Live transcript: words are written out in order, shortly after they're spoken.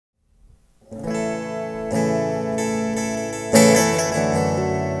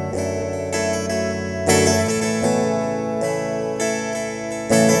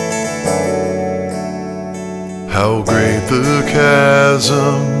the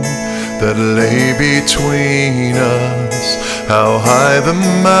chasm that lay between us, how high the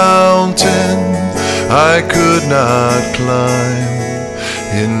mountain I could not climb.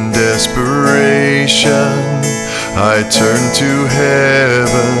 In desperation, I turned to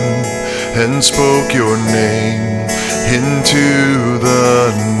heaven and spoke your name into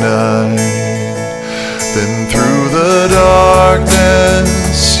the night. Then through the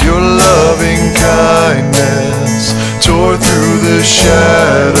darkness, your loving kindness tore through the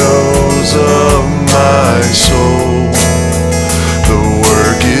shadows of my soul. The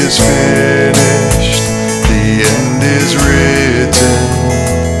work is finished, the end is written.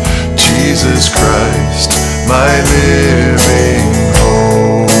 Jesus Christ, my living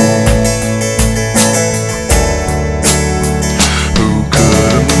hope. Who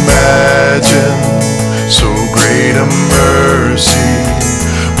could imagine so great a mercy?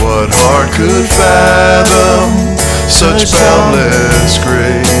 What heart could fathom such boundless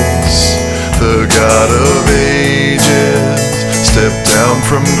grace? The God of ages stepped down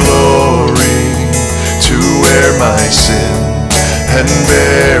from glory to wear my sin and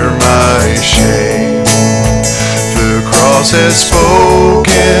bear my shame. The cross has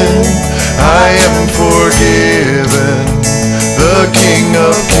spoken, I am forgiven. The King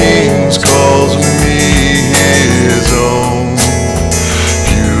of Kings calls me his own.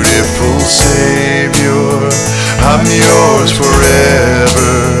 Beautiful Savior, I'm yours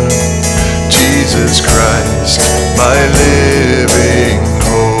forever. Jesus Christ, my living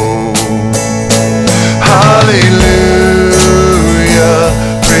hope. Hallelujah,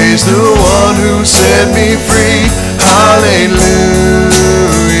 praise the one who set me free. Hallelujah,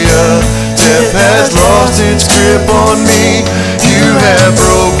 death has lost its grip on me. You have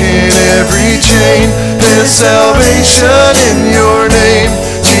broken every chain. There's salvation in your name.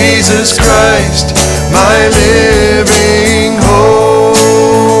 Jesus Christ, my living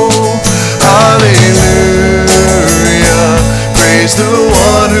hope. Hallelujah, praise the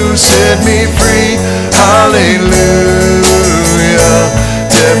one who set me free. Hallelujah,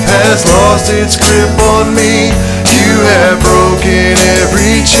 death has lost its grip on me. You have broken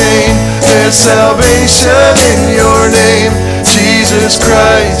every chain. There's salvation in your name. Jesus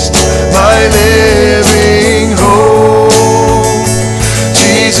Christ, my living hope.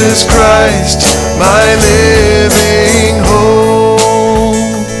 Jesus Christ, my living hope.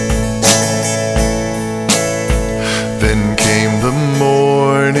 Then came the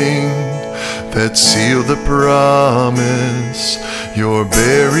morning that sealed the promise. Your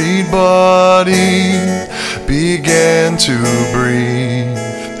buried body began to breathe.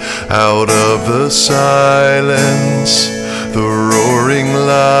 Out of the silence, the roaring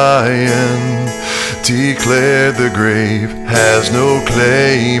lion declared the grave has no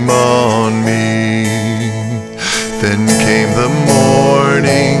claim on me. Then came the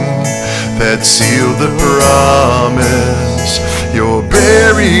morning that sealed the promise. Your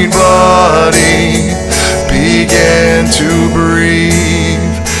buried body began to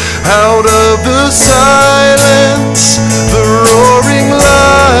breathe. Out of the silence, the roaring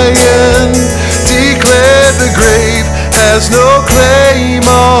lion declared the grave has no claim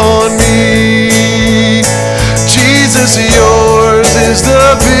on me. Jesus, yours is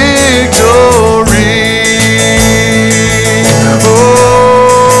the victory.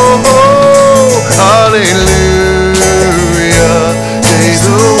 Oh, oh, hallelujah, praise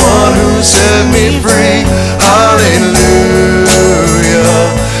the one who set me free. Hallelujah,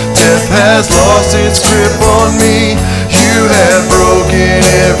 death has lost its grip on me. You have broken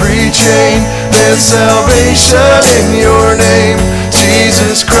every chain. There's salvation in your name.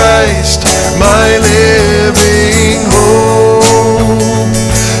 Jesus Christ, my living hope.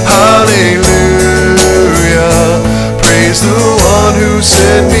 Hallelujah, praise the one who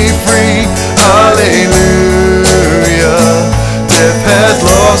set me free. Hallelujah, death has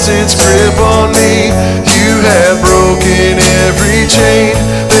lost its grip on me. You have broken every chain.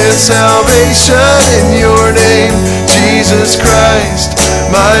 There's salvation in your name. Jesus Christ,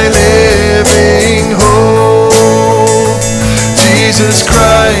 my living hope. Jesus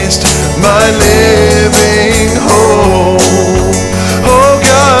Christ, my living hope. Oh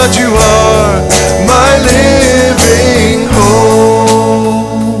God, you are my living hope.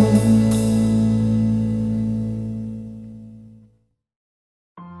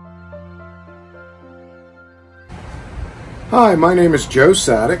 Hi, my name is Joe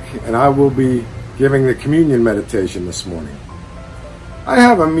Sadek, and I will be giving the communion meditation this morning. I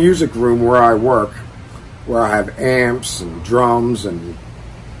have a music room where I work, where I have amps and drums and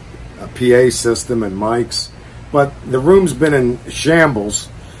a PA system and mics, but the room's been in shambles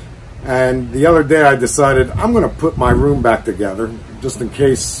And the other day I decided I'm going to put my room back together just in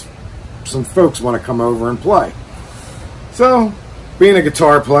case some folks want to come over and play. So, being a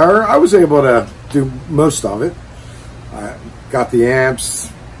guitar player, I was able to do most of it. I got the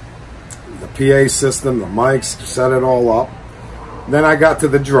amps, the PA system, the mics, set it all up. Then I got to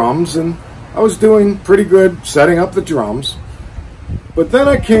the drums, and I was doing pretty good setting up the drums. But then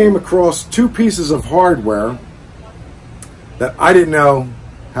I came across two pieces of hardware that I didn't know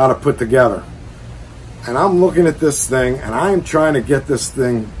how to put together. And I'm looking at this thing, and I'm trying to get this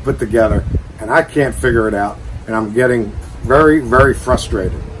thing put together, and I can't figure it out, and I'm getting very, very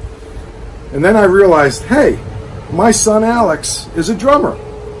frustrated. And then I realized, hey, my son Alex is a drummer.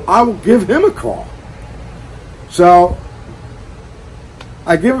 I will give him a call. So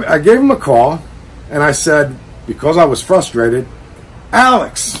I gave him a call, and I said, because I was frustrated,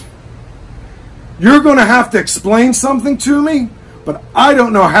 Alex, you're going to have to explain something to me, but I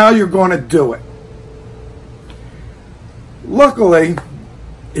don't know how you're going to do it. Luckily,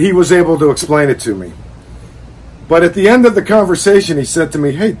 he was able to explain it to me. But at the end of the conversation, he said to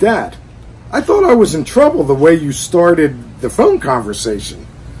me, hey, Dad, I thought I was in trouble the way you started the phone conversation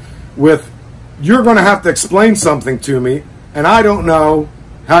with, you're going to have to explain something to me, and I don't know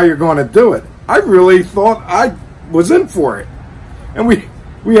how you're going to do it. I really thought I was in for it. And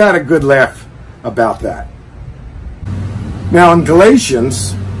we had a good laugh about that. Now in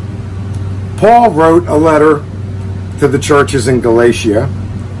Galatians, Paul wrote a letter to the churches in Galatia,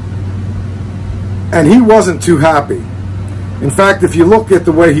 and he wasn't too happy. In fact, if you look at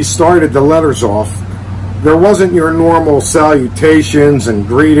the way he started the letters off, there wasn't your normal salutations and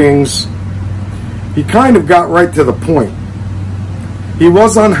greetings. He kind of got right to the point. He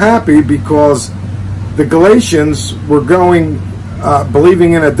was unhappy because the Galatians were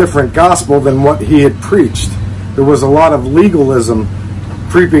believing in a different gospel than what he had preached. There was a lot of legalism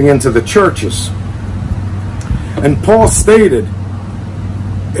creeping into the churches. And Paul stated,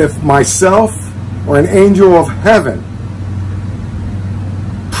 if myself or an angel of heaven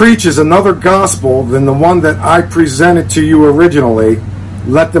preaches another gospel than the one that I presented to you originally,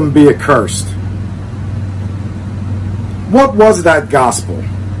 let them be accursed. What was that gospel?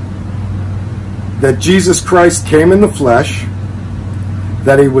 That Jesus Christ came in the flesh,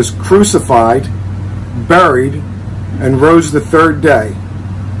 that he was crucified, buried, and rose the third day,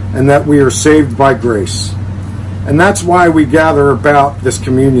 and that we are saved by grace. And that's why we gather about this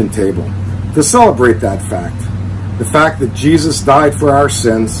communion table, to celebrate that fact. The fact that Jesus died for our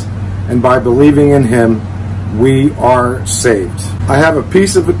sins, and by believing in him, we are saved. I have a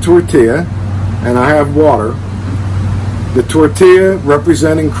piece of a tortilla, and I have water. The tortilla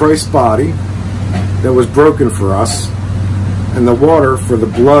representing Christ's body that was broken for us, and the water for the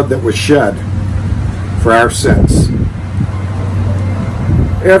blood that was shed for our sins.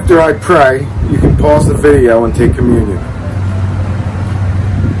 After I pray, you can pause the video and take communion.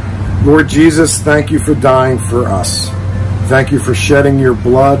 Lord Jesus, thank you for dying for us. Thank you for shedding your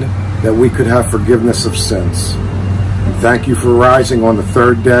blood that we could have forgiveness of sins. And thank you for rising on the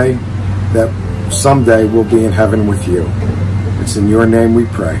third day, that someday we'll be in heaven with you. It's in your name we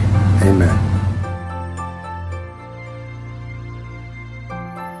pray. Amen.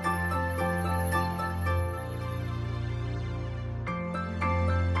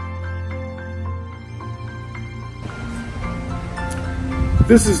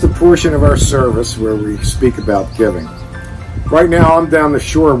 This is the portion of our service where we speak about giving. Right now I'm down the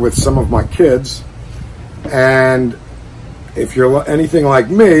shore with some of my kids, and if you're anything like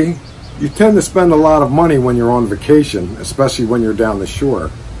me, you tend to spend a lot of money when you're on vacation, especially when you're down the shore.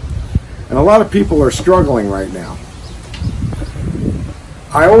 And a lot of people are struggling right now.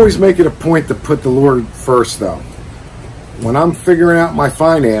 I always make it a point to put the Lord first, though. When I'm figuring out my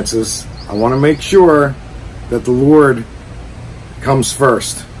finances, I want to make sure that the Lord comes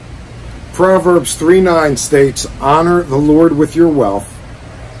first. Proverbs 3:9 states, honor the Lord with your wealth,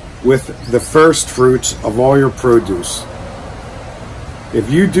 with the first fruits of all your produce.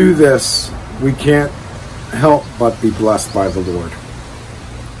 If you do this, we can't help but be blessed by the Lord.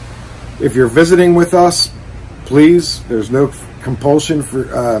 If you're visiting with us, please, there's no compulsion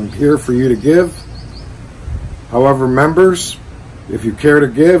here for you to give. However, members, if you care to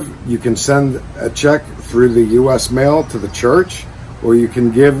give, you can send a check through the U.S. mail to the church, or you can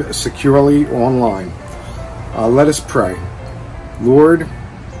give securely online. Let us pray. Lord,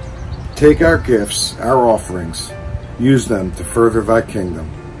 take our gifts, our offerings, use them to further thy kingdom.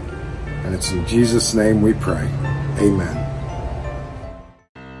 And it's in Jesus' name we pray. Amen.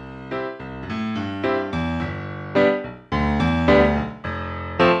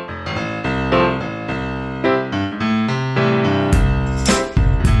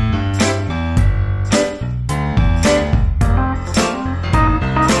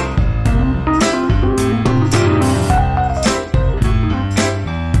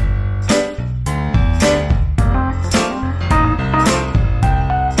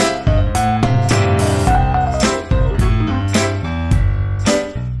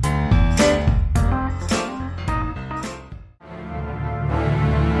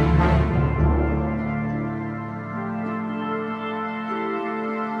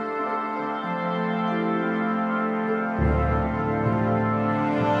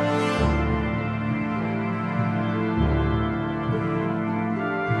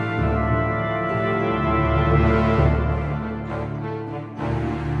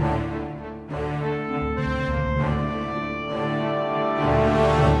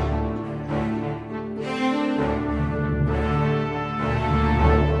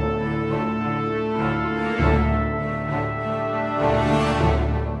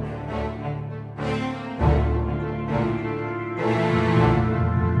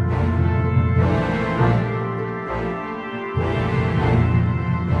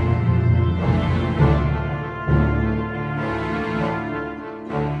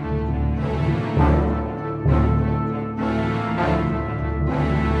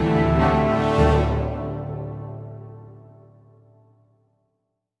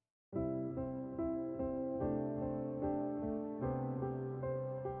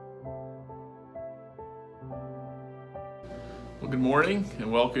 morning and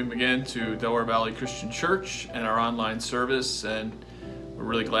welcome again to Delaware Valley Christian Church and our online service. And we're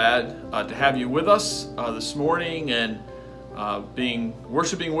really glad to have you with us this morning and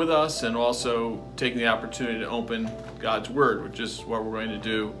worshiping with us, and also taking the opportunity to open God's Word, which is what we're going to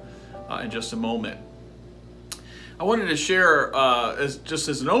do in just a moment. I wanted to share, just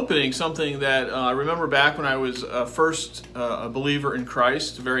as an opening, something that I remember back when I was first a believer in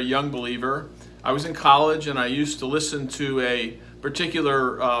Christ, a very young believer. I was in college and I used to listen to a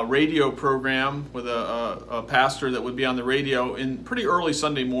particular radio program with a pastor that would be on the radio in pretty early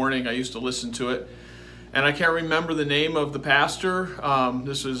Sunday morning. I used to listen to it, and I can't remember the name of the pastor.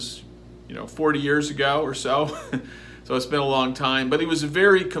 This was, 40 years ago or so, so it's been a long time. But he was a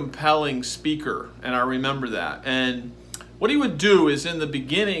very compelling speaker, and I remember that. And what he would do is, in the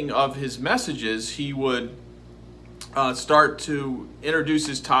beginning of his messages, he would start to introduce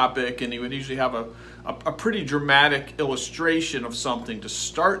his topic, and he would usually have a pretty dramatic illustration of something to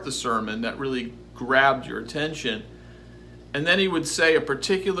start the sermon that really grabbed your attention. And then he would say a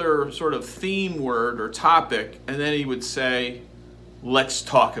particular sort of theme word or topic, and then he would say, "Let's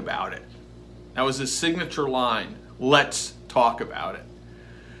talk about it." That was his signature line, "Let's talk about it."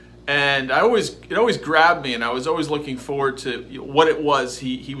 And it always grabbed me, and I was always looking forward to what it was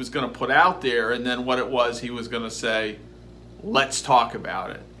he was going to put out there, and then what it was he was going to say, "Let's talk about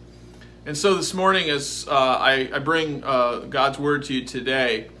it." And so this morning, as I bring God's Word to you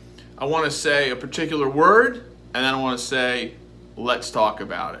today, I want to say a particular word, and then I want to say, "Let's talk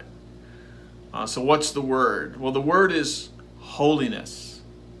about it." So what's the word? Well, the word is holiness.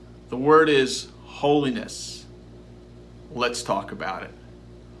 The word is holiness. Let's talk about it.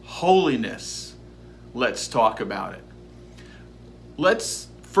 Holiness. Let's talk about it. Let's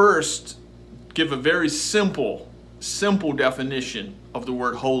first give a very simple definition of the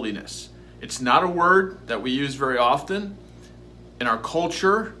word holiness. It's not a word that we use very often. In our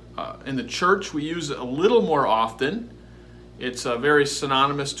culture, in the church, we use it a little more often. It's very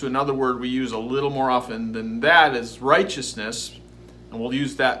synonymous to another word we use a little more often than that, is righteousness. And we'll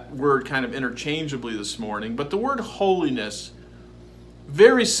use that word kind of interchangeably this morning. But the word holiness,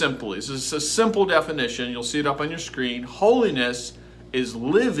 very simply, this is a simple definition. You'll see it up on your screen. Holiness is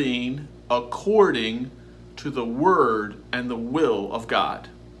living according to the word and the will of God.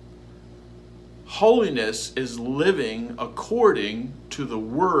 Holiness is living according to the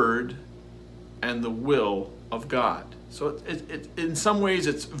word and the will of God. So in some ways,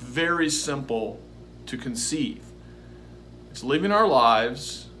 it's very simple to conceive. It's living our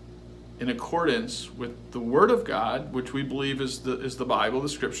lives in accordance with the Word of God, which we believe is the Bible, the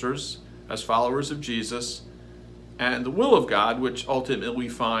Scriptures, as followers of Jesus, and the will of God, which ultimately we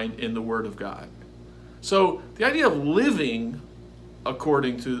find in the Word of God. So the idea of living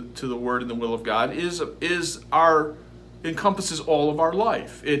according to the Word and the will of God encompasses all of our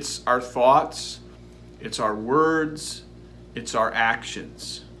life. It's our thoughts, it's our words, it's our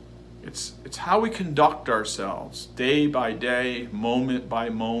actions. It's how we conduct ourselves day by day, moment by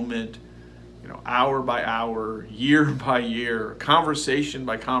moment, hour by hour, year by year, conversation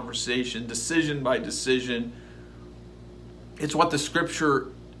by conversation, decision by decision. It's what the Scripture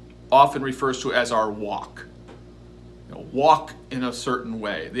often refers to as our walk. Walk in a certain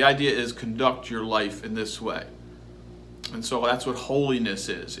way. The idea is conduct your life in this way. And so that's what holiness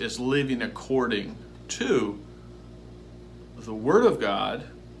is living according to the Word of God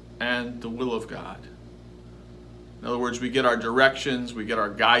and the will of God. In other words, we get our directions, we get our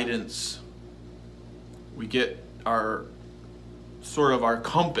guidance, we get our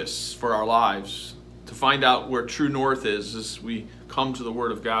compass for our lives to find out where true north is as we come to the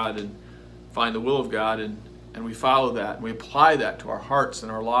Word of God and find the will of God, and we follow that, and we apply that to our hearts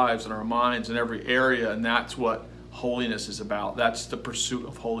and our lives and our minds in every area, and that's what holiness is about. That's the pursuit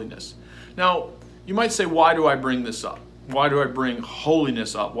of holiness. Now, you might say, why do I bring this up? Why do I bring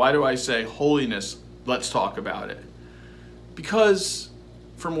holiness up? Why do I say holiness, let's talk about it? Because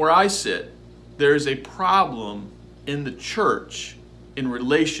from where I sit, there is a problem in the church in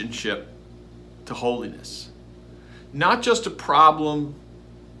relationship to holiness. Not just a problem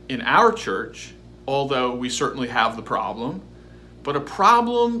in our church, although we certainly have the problem, but a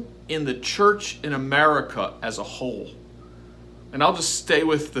problem in the church in America as a whole. And I'll just stay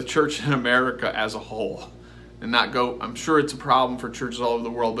with the church in America as a whole and not go, I'm sure it's a problem for churches all over the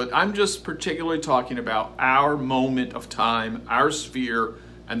world, but I'm just particularly talking about our moment of time, our sphere,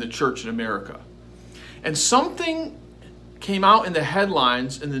 and the church in America. And something came out in the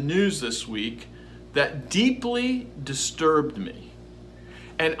headlines in the news this week that deeply disturbed me.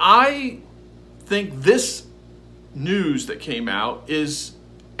 And I think this news that came out is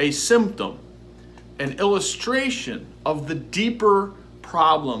a symptom, an illustration of the deeper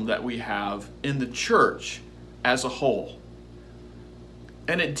problem that we have in the church as a whole.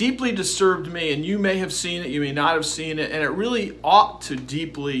 And it deeply disturbed me, and you may have seen it, you may not have seen it, and it really ought to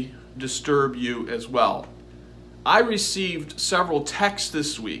deeply disturb you as well. I received several texts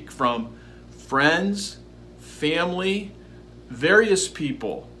this week from friends, family, various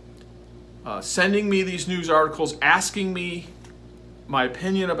people sending me these news articles, asking me my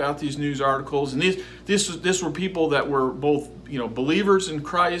opinion about these news articles. And these were people that were both, believers in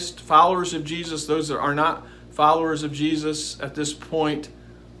Christ, followers of Jesus, those that are not followers of Jesus at this point.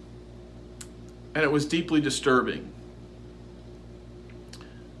 And it was deeply disturbing.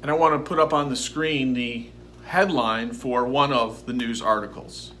 And I want to put up on the screen the headline for one of the news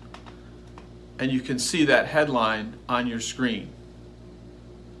articles. And you can see that headline on your screen.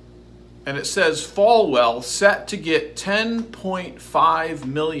 And it says, Falwell set to get $10.5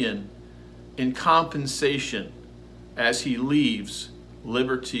 million in compensation as he leaves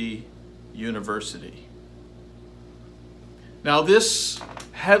Liberty University. Now, this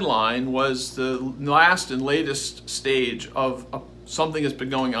headline was the last and latest stage of something that's been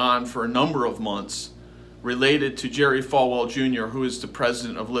going on for a number of months related to Jerry Falwell Jr., who is the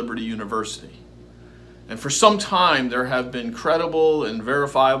president of Liberty University. And for some time, there have been credible and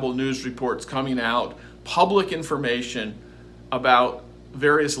verifiable news reports coming out, public information about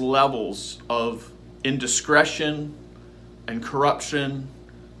various levels of indiscretion and corruption,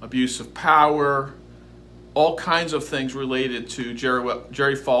 abuse of power, all kinds of things related to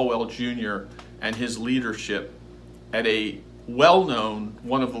Jerry Falwell Jr. and his leadership at a well-known,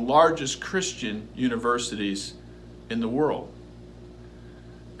 one of the largest Christian universities in the world.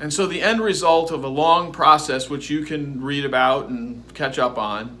 And so the end result of a long process, which you can read about and catch up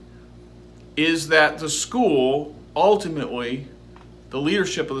on, is that the school, ultimately, the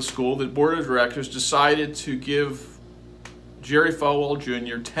leadership of the school, the board of directors, decided to give Jerry Falwell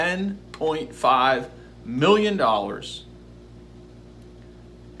Jr. $10.5 million.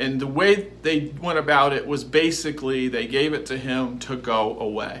 And the way they went about it was basically they gave it to him to go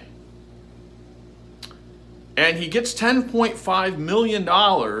away. And he gets $10.5 million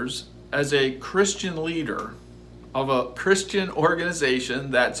as a Christian leader of a Christian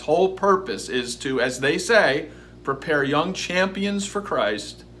organization that's whole purpose is to, as they say, prepare young champions for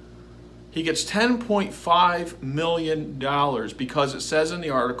Christ. He gets $10.5 million because it says in the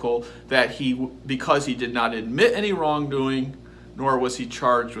article that because he did not admit any wrongdoing, nor was he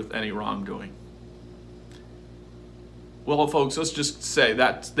charged with any wrongdoing. Well, folks, let's just say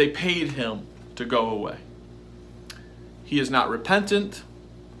that they paid him to go away. He is not repentant.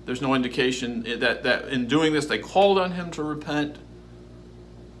 There's no indication that in doing this they called on him to repent.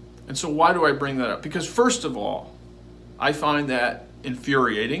 And so why do I bring that up? Because first of all, I find that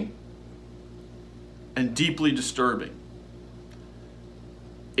infuriating and deeply disturbing.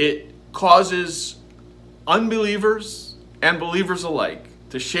 It causes unbelievers and believers alike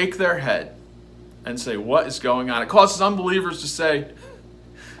to shake their head and say, what is going on? It causes unbelievers to say,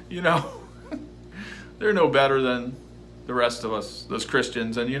 they're no better than the rest of us, those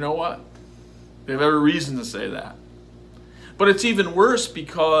Christians. And you know what? They have every reason to say that. But it's even worse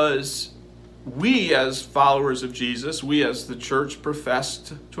because we as followers of Jesus, we as the church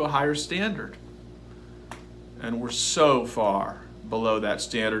profess to a higher standard. And we're so far below that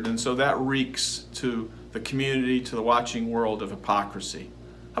standard. And so that reeks to the community, to the watching world of hypocrisy.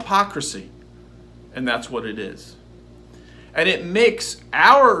 Hypocrisy. And that's what it is. And it makes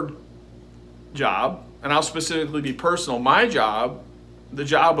our job, and I'll specifically be personal, my job, the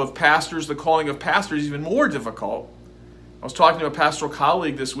job of pastors, the calling of pastors, even more difficult. I was talking to a pastoral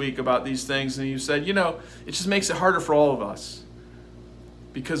colleague this week about these things, and he said, it just makes it harder for all of us.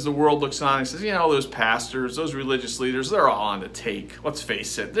 Because the world looks on and says, those pastors, those religious leaders, they're all on the take. Let's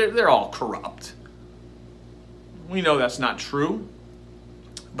face it, they're all corrupt. We know that's not true,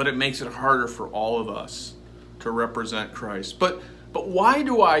 but it makes it harder for all of us to represent Christ. But why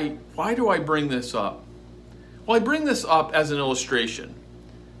do I bring this up? Well, I bring this up as an illustration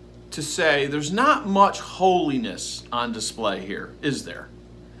to say there's not much holiness on display here, is there,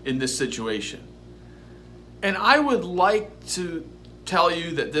 in this situation? And I would like to tell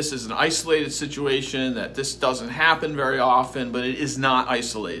you that this is an isolated situation, that this doesn't happen very often, but it is not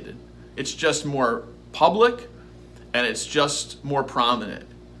isolated. It's just more public, and it's just more prominent.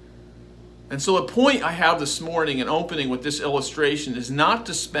 And so the point I have this morning in opening with this illustration is not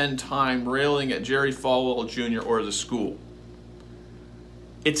to spend time railing at Jerry Falwell Jr. or the school.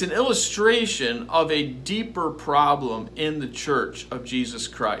 It's an illustration of a deeper problem in the Church of Jesus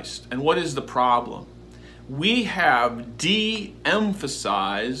Christ. And what is the problem? We have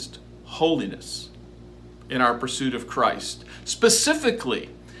de-emphasized holiness in our pursuit of Christ. Specifically,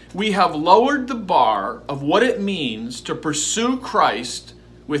 we have lowered the bar of what it means to pursue Christ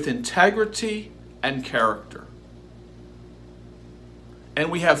with integrity and character. And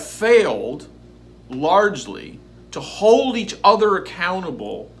we have failed, largely, to hold each other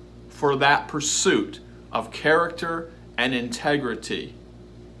accountable for that pursuit of character and integrity.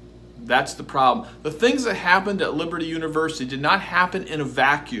 That's the problem. The things that happened at Liberty University did not happen in a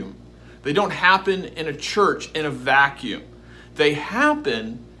vacuum. They don't happen in a church in a vacuum. They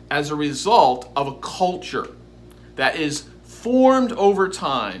happen as a result of a culture that is formed over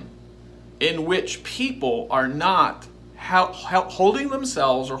time in which people are not holding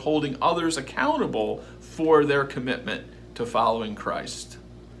themselves or holding others accountable for their commitment to following Christ.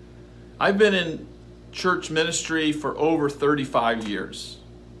 I've been in church ministry for over 35 years.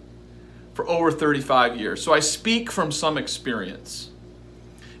 For over 35 years. So I speak from some experience.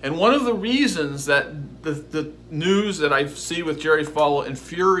 And one of the reasons that the news that I see with Jerry Falwell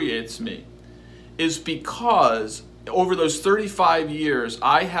infuriates me is because over those 35 years,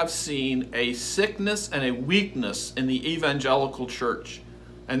 I have seen a sickness and a weakness in the evangelical church.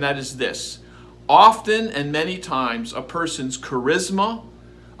 And that is this. Often and many times, a person's charisma,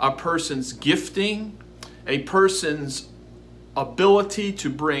 a person's gifting, a person's ability to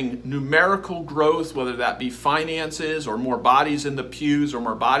bring numerical growth, whether that be finances or more bodies in the pews or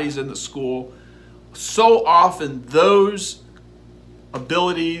more bodies in the school, so often those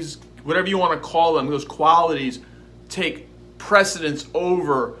abilities, whatever you want to call them, those qualities take precedence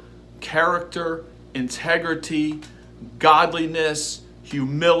over character, integrity, godliness,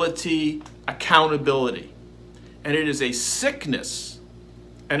 humility, accountability. And it is a sickness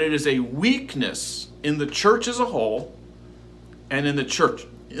and it is a weakness in the church as a whole and in the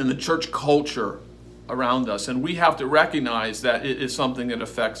church culture around us. And we have to recognize that it is something that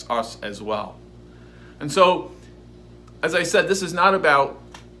affects us as well. And so, as I said, this is not about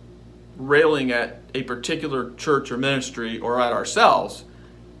railing at a particular church or ministry or at ourselves.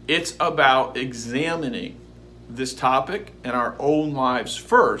 It's about examining this topic in our own lives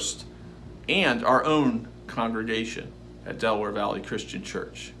first and our own congregation at Delaware Valley Christian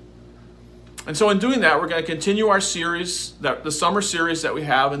Church. And so in doing that, we're going to continue our series, the summer series that we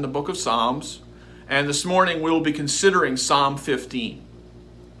have in the book of Psalms. And this morning we'll be considering Psalm 15.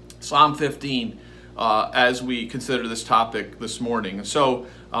 Psalm 15 as we consider this topic this morning. And so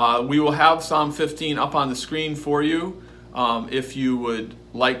we will have Psalm 15 up on the screen for you. If you would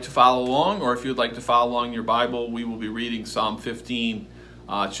like to follow along, or if you'd like to follow along in your Bible, we will be reading Psalm 15.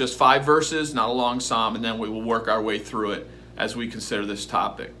 It's just 5 verses, not a long psalm, and then we will work our way through it as we consider this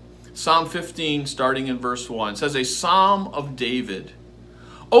topic. Psalm 15, starting in verse 1, says, a psalm of David.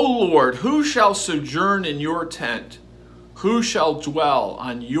 O Lord, who shall sojourn in your tent? Who shall dwell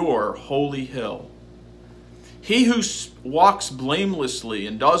on your holy hill? He who walks blamelessly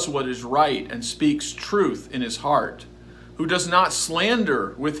and does what is right and speaks truth in his heart, who does not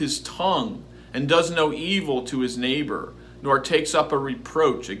slander with his tongue and does no evil to his neighbor, nor takes up a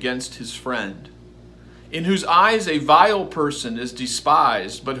reproach against his friend, in whose eyes a vile person is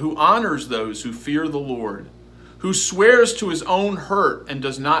despised, but who honors those who fear the Lord, who swears to his own hurt and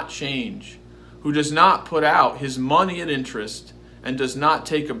does not change, who does not put out his money at interest and does not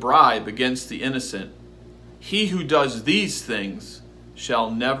take a bribe against the innocent. He who does these things shall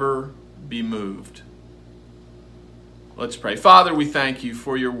never be moved. Let's pray. Father, we thank you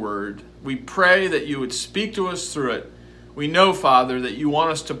for your word. We pray that you would speak to us through it. We know, Father, that you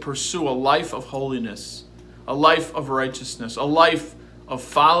want us to pursue a life of holiness, a life of righteousness, a life of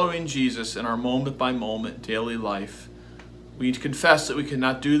following Jesus in our moment-by-moment daily life. We confess that we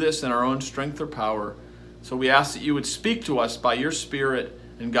cannot do this in our own strength or power, so we ask that you would speak to us by your Spirit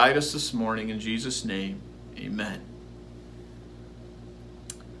and guide us this morning in Jesus' name. Amen.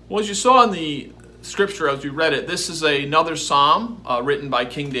 Well, as you saw in the scripture as we read it, this is another psalm written by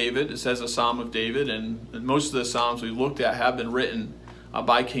King David. It says a psalm of David, and most of the psalms we've looked at have been written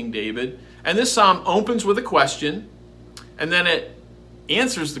by King David. And this psalm opens with a question, and then it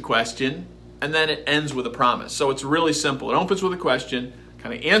answers the question, and then it ends with a promise. So it's really simple. It opens with a question,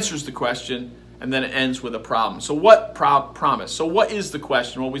 kind of answers the question, and then it ends with a problem. So what promise? So what is the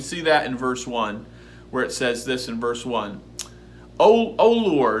question? Well, we see that in verse 1, where it says this in verse 1. O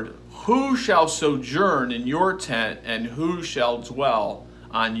Lord, who shall sojourn in your tent, and who shall dwell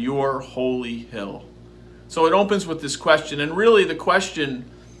on your holy hill? So it opens with this question, and really the question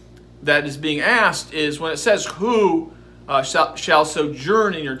that is being asked is, when it says who shall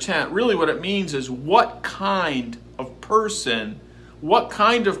sojourn in your tent, really what it means is what kind of person,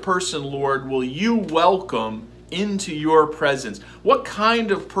 Lord, will you welcome into your presence. What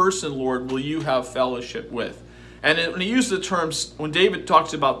kind of person, Lord, will you have fellowship with? And when he used the terms, when David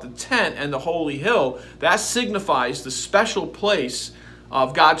talks about the tent and the holy hill, that signifies the special place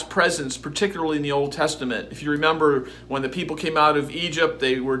of God's presence, particularly in the Old Testament. If you remember, when the people came out of Egypt,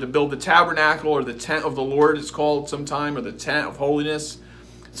 they were to build the tabernacle, or the tent of the Lord, it's called sometime, or the tent of holiness.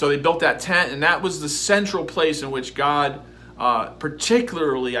 So they built that tent, and that was the central place in which God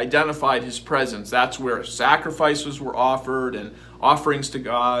particularly identified his presence. That's where sacrifices were offered and offerings to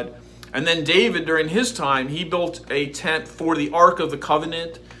God. And then David, during his time, he built a tent for the Ark of the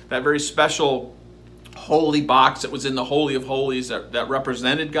Covenant, that very special holy box that was in the Holy of Holies that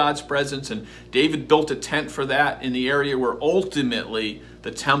represented God's presence. And David built a tent for that in the area where ultimately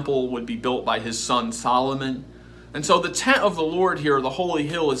the temple would be built by his son Solomon. And so the tent of the Lord here, the holy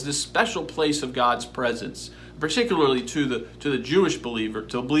hill, is this special place of God's presence, particularly to the Jewish believer,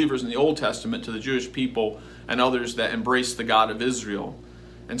 to believers in the Old Testament, to the Jewish people and others that embrace the God of Israel.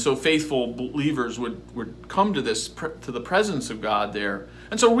 And so faithful believers would come to the presence of God there.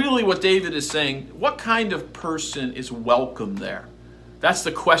 And so really what David is saying, what kind of person is welcome there? That's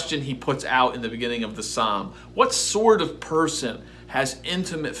the question he puts out in the beginning of the psalm. What sort of person has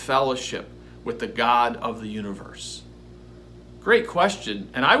intimate fellowship with the God of the universe? Great question.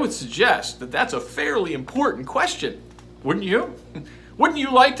 And I would suggest that that's a fairly important question. Wouldn't you? Wouldn't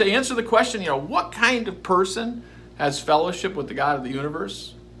you like to answer the question, what kind of person has fellowship with the God of the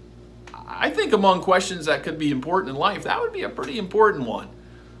universe? I think among questions that could be important in life, that would be a pretty important one.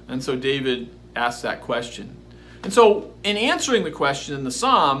 And so David asked that question. And so in answering the question in the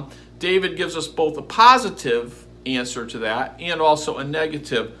psalm, David gives us both a positive answer to that and also a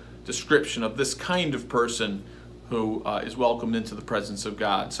negative description of this kind of person who is welcomed into the presence of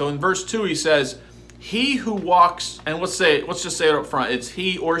God. So in verse 2 he says, he who walks, and let's just say it up front, it's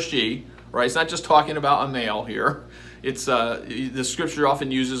he or she, right? It's not just talking about a male here. It's the scripture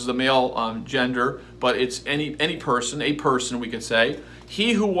often uses the male gender, but it's any person, a person we could say.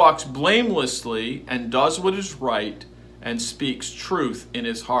 He who walks blamelessly and does what is right and speaks truth in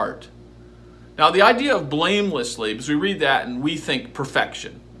his heart. Now the idea of blamelessly, because we read that and we think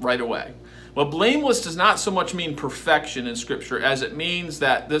perfection right away. Well, blameless does not so much mean perfection in Scripture as it means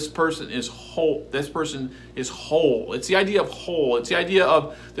that this person is whole. This person is whole. It's the idea of whole. It's the idea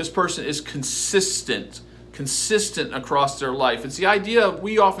of this person is consistent across their life. It's the idea of,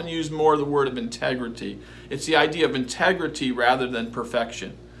 we often use more the word of integrity. It's the idea of integrity rather than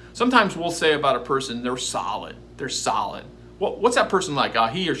perfection. Sometimes we'll say about a person, they're solid. They're solid. What's that person like?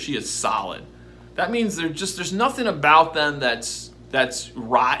 He or she is solid. That means there's nothing about them that's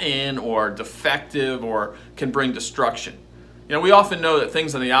rotten or defective or can bring destruction. We often know that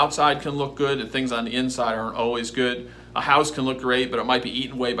things on the outside can look good and things on the inside aren't always good. A house can look great, but it might be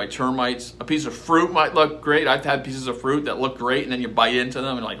eaten away by termites. A piece of fruit might look great. I've had pieces of fruit that look great, and then you bite into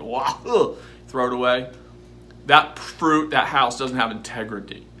them and like, wow, throw it away. That fruit, that house doesn't have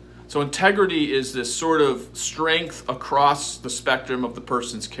integrity. So integrity is this sort of strength across the spectrum of the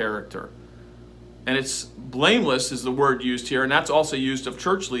person's character. And it's blameless is the word used here, and that's also used of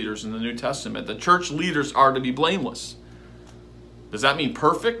church leaders in the New Testament. The church leaders are to be blameless. Does that mean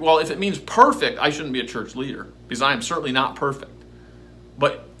perfect? Well, if it means perfect, I shouldn't be a church leader because I am certainly not perfect.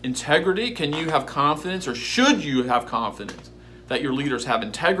 But integrity, can you have confidence, or should you have confidence that your leaders have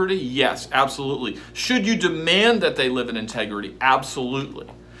integrity? Yes, absolutely. Should you demand that they live in integrity? Absolutely.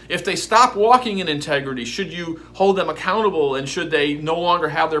 If they stop walking in integrity, should you hold them accountable, and should they no longer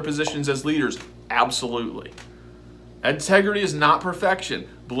have their positions as leaders? Absolutely. Integrity is not perfection.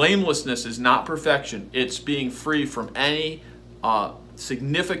 Blamelessness is not perfection. It's being free from any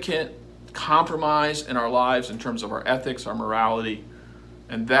significant compromise in our lives in terms of our ethics, our morality,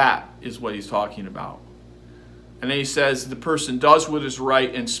 and that is what he's talking about. And then he says the person does what is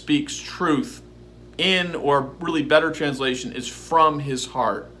right and speaks truth in, or really better translation is from his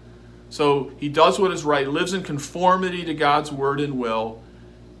heart. So he does what is right, lives in conformity to God's word and will.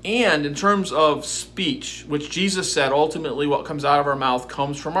 And in terms of speech, which Jesus said ultimately what comes out of our mouth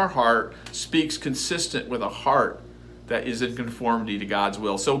comes from our heart, speaks consistent with a heart that is in conformity to God's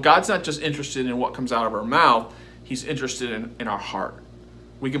will. So God's not just interested in what comes out of our mouth, he's interested in our heart.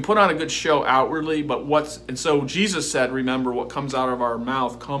 We can put on a good show outwardly, but and so Jesus said, remember, what comes out of our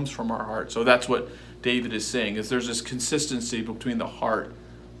mouth comes from our heart. So that's what David is saying, is there's this consistency between the heart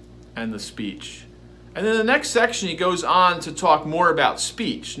and the speech. And then the next section he goes on to talk more about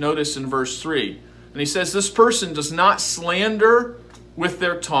speech. Notice in verse 3. And he says, this person does not slander with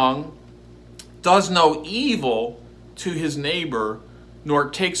their tongue, does no evil to his neighbor, nor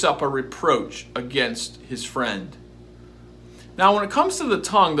takes up a reproach against his friend. Now, when it comes to the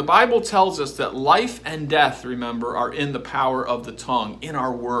tongue, the Bible tells us that life and death, remember, are in the power of the tongue, in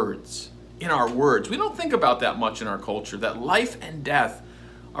our words. In our words. We don't think about that much in our culture, that life and death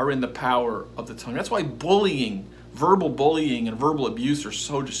are in the power of the tongue. That's why bullying, verbal bullying and verbal abuse are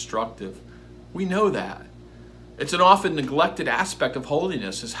so destructive. We know that. It's an often neglected aspect of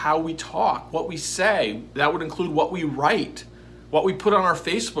holiness, is how we talk, what we say. That would include what we write, what we put on our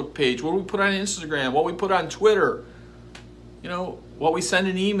Facebook page, what we put on Instagram, what we put on Twitter, what we send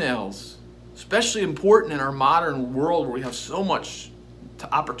in emails. Especially important in our modern world where we have so much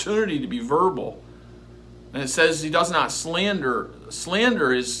opportunity to be verbal. And it says he does not slander.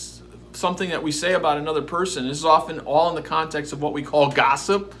 Slander is something that we say about another person. This is often all in the context of what we call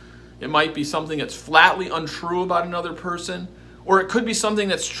gossip. It might be something that's flatly untrue about another person, or it could be something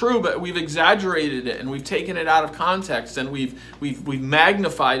that's true, but we've exaggerated it and we've taken it out of context and we've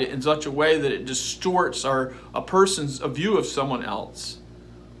magnified it in such a way that it distorts a person's view of someone else.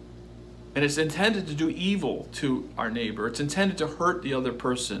 And it's intended to do evil to our neighbor. It's intended to hurt the other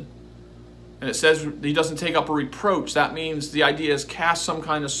person. And it says he doesn't take up a reproach. That means the idea is cast some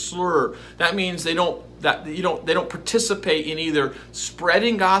kind of slur. That means they don't participate in either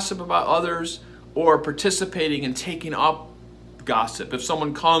spreading gossip about others or participating in taking up gossip. If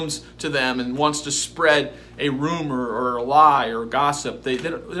someone comes to them and wants to spread a rumor or a lie or gossip, they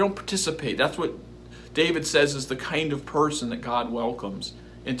don't participate. That's what David says is the kind of person that God welcomes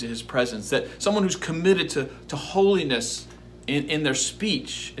into his presence. That someone who's committed to holiness in their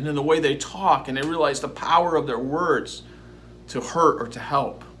speech and in the way they talk, and they realize the power of their words to hurt or to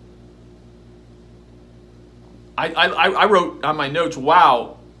help. I wrote on my notes,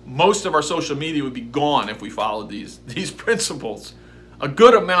 wow, most of our social media would be gone if we followed these principles. A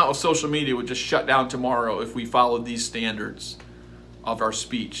good amount of social media would just shut down tomorrow if we followed these standards of our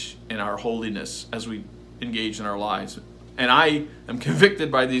speech and our holiness as we engage in our lives. And I am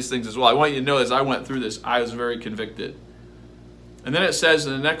convicted by these things as well. I want you to know, as I went through this, I was very convicted. And then it says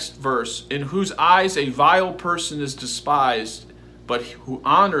in the next verse, in whose eyes a vile person is despised, but who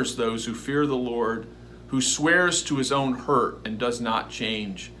honors those who fear the Lord, who swears to his own hurt and does not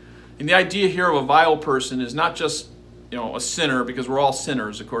change. And the idea here of a vile person is not just, a sinner, because we're all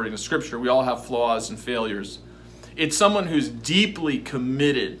sinners according to Scripture. We all have flaws and failures. It's someone who's deeply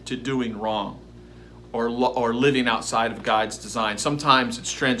committed to doing wrong or living outside of God's design. Sometimes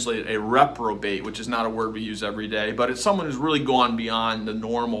it's translated a reprobate, which is not a word we use every day, but it's someone who's really gone beyond the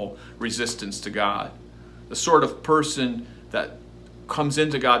normal resistance to God. The sort of person that comes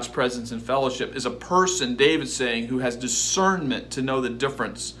into God's presence and fellowship is a person, David's saying, who has discernment to know the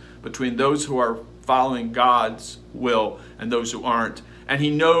difference between those who are following God's will and those who aren't. And he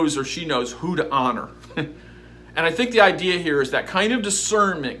knows, or she knows, who to honor. And I think the idea here is that kind of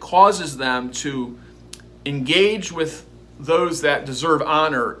discernment causes them to engage with those that deserve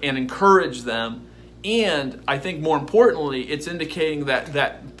honor and encourage them. And I think more importantly, it's indicating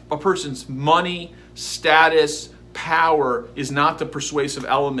that a person's money, status, power is not the persuasive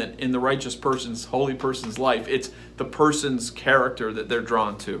element in the righteous person's, holy person's life. It's the person's character that they're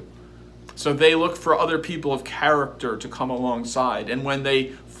drawn to. So they look for other people of character to come alongside. And when they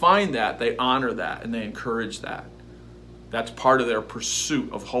find that, they honor that and they encourage that. That's part of their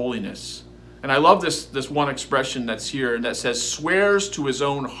pursuit of holiness. And I love this one expression that's here that says, swears to his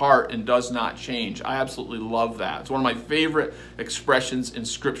own heart and does not change. I absolutely love that. It's one of my favorite expressions in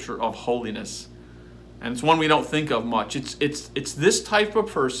Scripture of holiness. And it's one we don't think of much. It's this type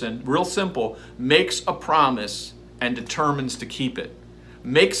of person, real simple, makes a promise and determines to keep it.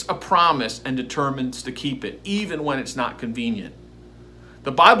 Makes a promise and determines to keep it, even when it's not convenient.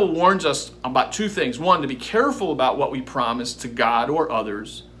 The Bible warns us about two things. One, to be careful about what we promise to God or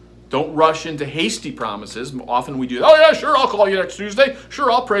others. Don't rush into hasty promises. Often we do, oh yeah, sure, I'll call you next Tuesday.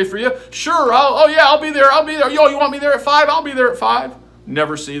 Sure, I'll pray for you. Sure, I'll be there. Yo, you want me there at 5? I'll be there at 5.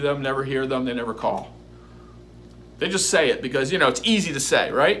 Never see them, never hear them, they never call. They just say it because, it's easy to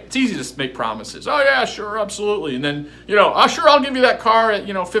say, right? It's easy to make promises. Oh yeah, sure, absolutely. And then, sure, I'll give you that car at,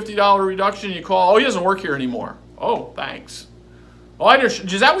 $50 reduction. You call, oh, he doesn't work here anymore. Oh, thanks. Oh,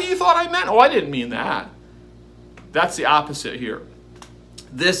 is that what you thought I meant? Oh, I didn't mean that. That's the opposite here.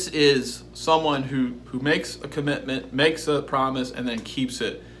 This is someone who makes a commitment, makes a promise, and then keeps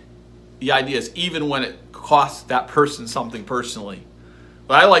it. The idea is even when it costs that person something personally.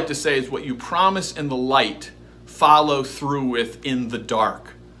 What I like to say is what you promise in the light, follow through with in the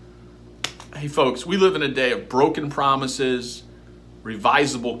dark. Hey folks, we live in a day of broken promises,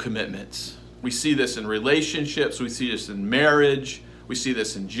 revisable commitments. We see this in relationships, we see this in marriage, we see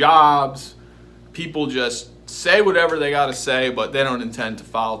this in jobs. People just say whatever they got to say, but they don't intend to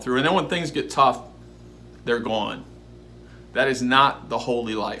follow through. And then when things get tough, they're gone. That is not the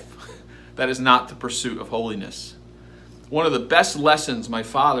holy life. That is not the pursuit of holiness. One of the best lessons my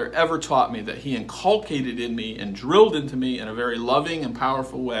father ever taught me, that he inculcated in me and drilled into me in a very loving and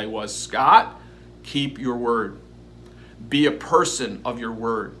powerful way, was, Scott, keep your word. Be a person of your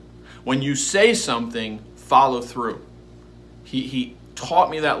word. When you say something, follow through. He taught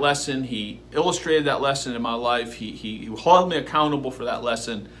me that lesson. He illustrated that lesson in my life. He held me accountable for that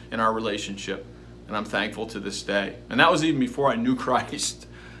lesson in our relationship. And I'm thankful to this day. And that was even before I knew Christ.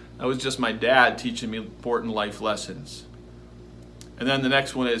 That was just my dad teaching me important life lessons. And then the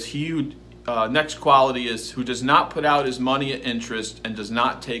next one is, next quality is, who does not put out his money at interest and does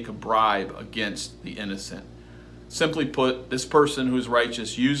not take a bribe against the innocent. Simply put, this person who is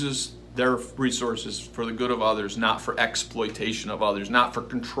righteous uses their resources for the good of others, not for exploitation of others, not for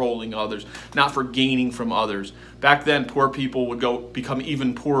controlling others, not for gaining from others. Back then, poor people would become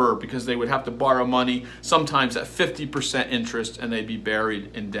even poorer because they would have to borrow money, sometimes at 50% interest, and they'd be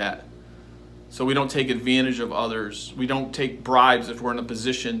buried in debt. So we don't take advantage of others. We don't take bribes if we're in a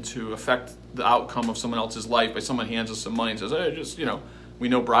position to affect the outcome of someone else's life by someone hands us some money and says, hey, we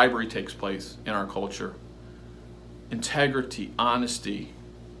know bribery takes place in our culture. Integrity, honesty.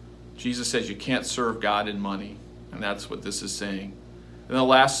 Jesus says you can't serve God in money, and that's what this is saying. And the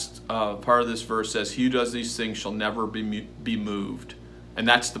last part of this verse says, he who does these things shall never be moved. And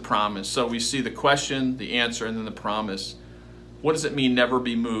that's the promise. So we see the question, the answer, and then the promise. What does it mean, never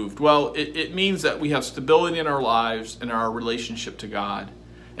be moved? Well, it means that we have stability in our lives and our relationship to God.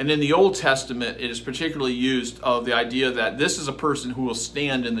 And in the Old Testament, it is particularly used of the idea that this is a person who will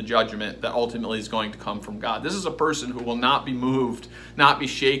stand in the judgment that ultimately is going to come from God. This is a person who will not be moved, not be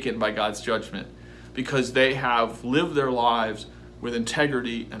shaken by God's judgment, because they have lived their lives with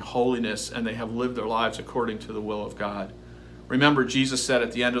integrity and holiness, and they have lived their lives according to the will of God. Remember, Jesus said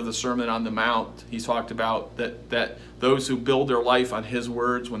at the end of the Sermon on the Mount, he talked about that those who build their life on his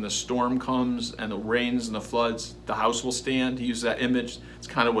words, when the storm comes and the rains and the floods, the house will stand. He used that image. It's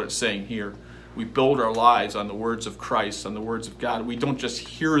kind of what it's saying here. We build our lives on the words of Christ, on the words of God. We don't just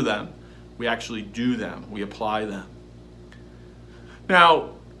hear them. We actually do them. We apply them.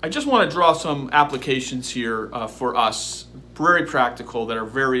 Now, I just want to draw some applications here for us, very practical, that are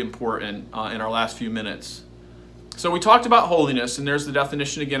very important in our last few minutes. So we talked about holiness, and there's the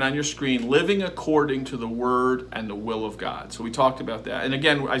definition again on your screen, living according to the word and the will of God. So we talked about that. And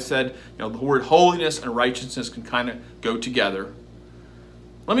again, I said, the word holiness and righteousness can kind of go together.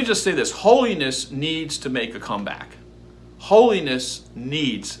 Let me just say this. Holiness needs to make a comeback. Holiness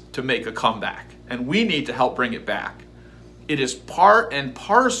needs to make a comeback, and we need to help bring it back. It is part and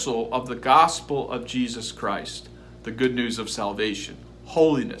parcel of the gospel of Jesus Christ, the good news of salvation.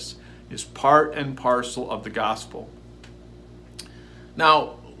 Holiness is part and parcel of the gospel.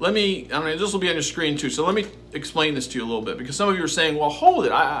 Now, this will be on your screen too, so let me explain this to you a little bit, because some of you are saying, well, hold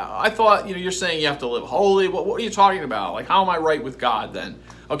it. I thought, you're saying you have to live holy. What are you talking about? Like, how am I right with God then?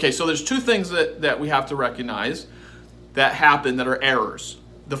 Okay, so there's two things that we have to recognize that happen that are errors.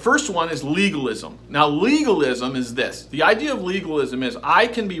 The first one is legalism. Now, legalism is this. The idea of legalism is I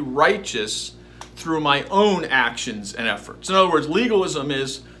can be righteous through my own actions and efforts. In other words, legalism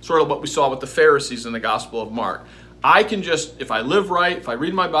is sort of what we saw with the Pharisees in the Gospel of Mark. I can just, if I live right, if I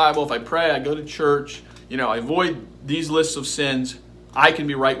read my Bible, if I pray, I go to church, I avoid these lists of sins, I can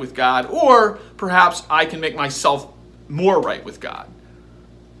be right with God, or perhaps I can make myself more right with God.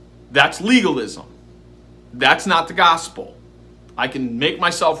 That's legalism. That's not the gospel. I can make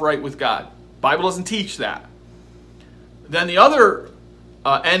myself right with God. The Bible doesn't teach that. Then the other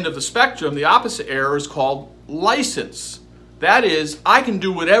end of the spectrum, the opposite error, is called license. That is, I can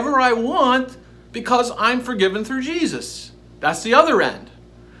do whatever I want because I'm forgiven through Jesus. That's the other end.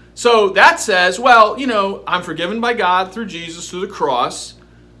 So that says, well, I'm forgiven by God through Jesus, through the cross,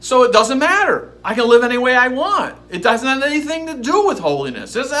 so it doesn't matter. I can live any way I want. It doesn't have anything to do with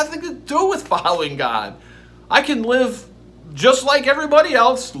holiness. It doesn't have anything to do with following God. I can live just like everybody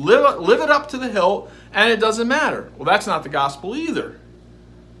else, live it up to the hilt, and it doesn't matter. Well, that's not the gospel either.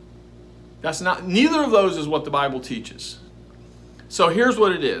 Neither of those is what the Bible teaches. So here's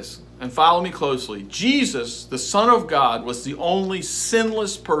what it is, and follow me closely. Jesus, the Son of God, was the only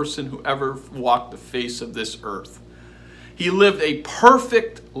sinless person who ever walked the face of this earth. He lived a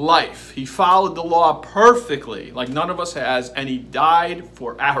perfect life. He followed the law perfectly, like none of us has, and he died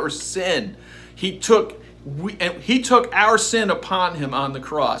for our sin. He took our sin upon him on the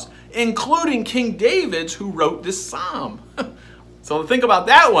cross, including King David's, who wrote this psalm. So think about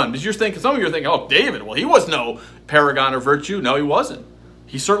that one, because some of you are thinking, oh, David, well, he was no paragon of virtue. No, he wasn't.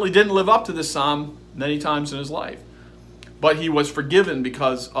 He certainly didn't live up to this psalm many times in his life. But he was forgiven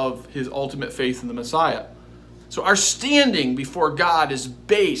because of his ultimate faith in the Messiah. So our standing before God is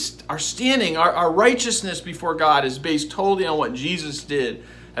based, our righteousness before God is based totally on what Jesus did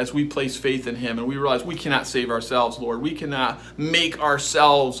as we place faith in him. And we realize we cannot save ourselves, Lord. We cannot make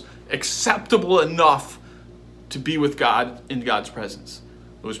ourselves acceptable enough to be with God in God's presence.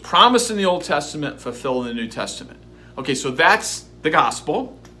 It was promised in the Old Testament, fulfilled in the New Testament. Okay, so that's the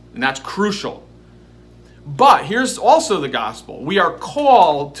gospel, and that's crucial. But here's also the gospel. We are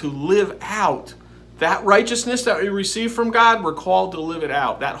called to live out that righteousness that we receive from God. We're called to live it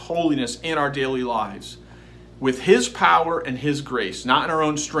out, that holiness in our daily lives with his power and his grace, not in our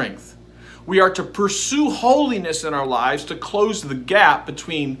own strength. We are to pursue holiness in our lives to close the gap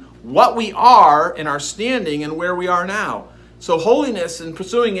between what we are in our standing and where we are now. So holiness and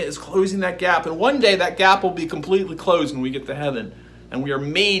pursuing it is closing that gap. And one day that gap will be completely closed when we get to heaven. And we are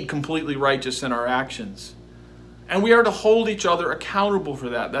made completely righteous in our actions. And we are to hold each other accountable for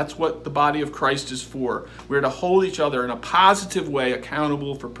that. That's what the body of Christ is for. We are to hold each other in a positive way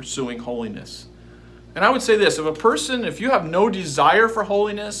accountable for pursuing holiness. And I would say this, if you have no desire for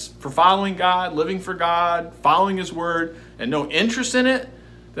holiness, for following God, living for God, following his word, and no interest in it,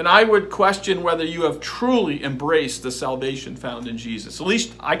 then I would question whether you have truly embraced the salvation found in Jesus. At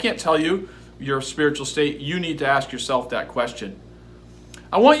least I can't tell you your spiritual state. You need to ask yourself that question.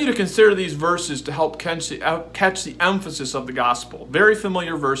 I want you to consider these verses to help catch the emphasis of the gospel. Very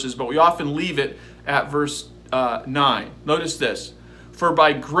familiar verses, but we often leave it at verse 9. Notice this. For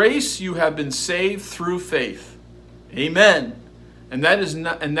by grace you have been saved through faith. Amen. And that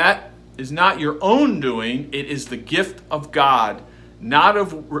is not your own doing. It is the gift of God, not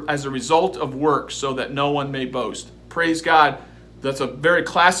as a result of works, so that no one may boast. Praise God. That's a very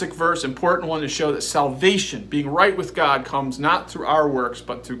classic verse, important one to show that salvation, being right with God, comes not through our works,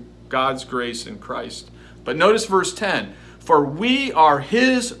 but through God's grace in Christ. But notice verse 10. For we are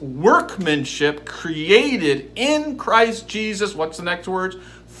his workmanship, created in Christ Jesus. What's the next words?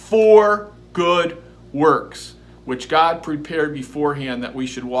 For good works, which God prepared beforehand that we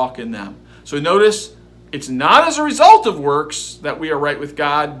should walk in them. So notice, it's not as a result of works that we are right with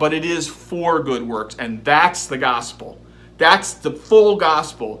God, but it is for good works. And that's the gospel. That's the full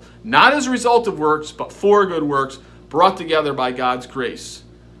gospel. Not as a result of works, but for good works, brought together by God's grace.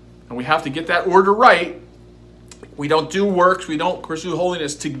 And we have to get that order right. We don't do works, we don't pursue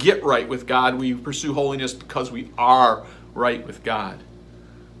holiness to get right with God. We pursue holiness because we are right with God.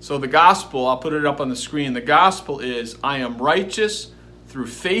 So the gospel, I'll put it up on the screen. The gospel is, I am righteous through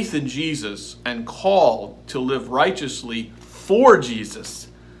faith in Jesus and called to live righteously for Jesus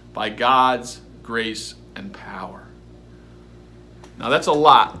by God's grace and power. Now that's a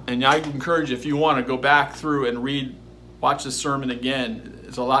lot, and I encourage you, if you want to go back through and watch the sermon again.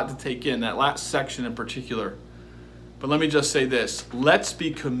 There's a lot to take in, that last section in particular. But let me just say this. Let's be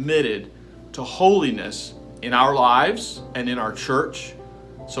committed to holiness in our lives and in our church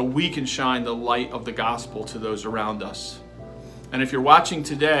so we can shine the light of the gospel to those around us. And if you're watching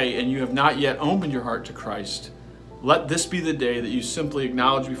today and you have not yet opened your heart to Christ, let this be the day that you simply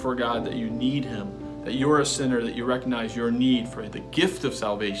acknowledge before God that you need him, that you're a sinner, that you recognize your need for the gift of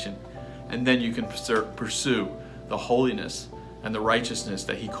salvation, and then you can pursue the holiness and the righteousness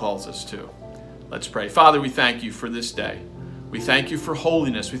that he calls us to. Let's pray. Father, we thank you for this day. We thank you for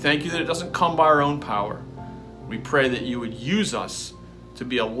holiness. We thank you that it doesn't come by our own power. We pray that you would use us to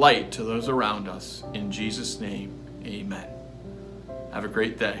be a light to those around us. In Jesus' name, amen. Have a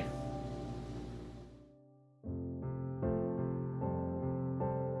great day.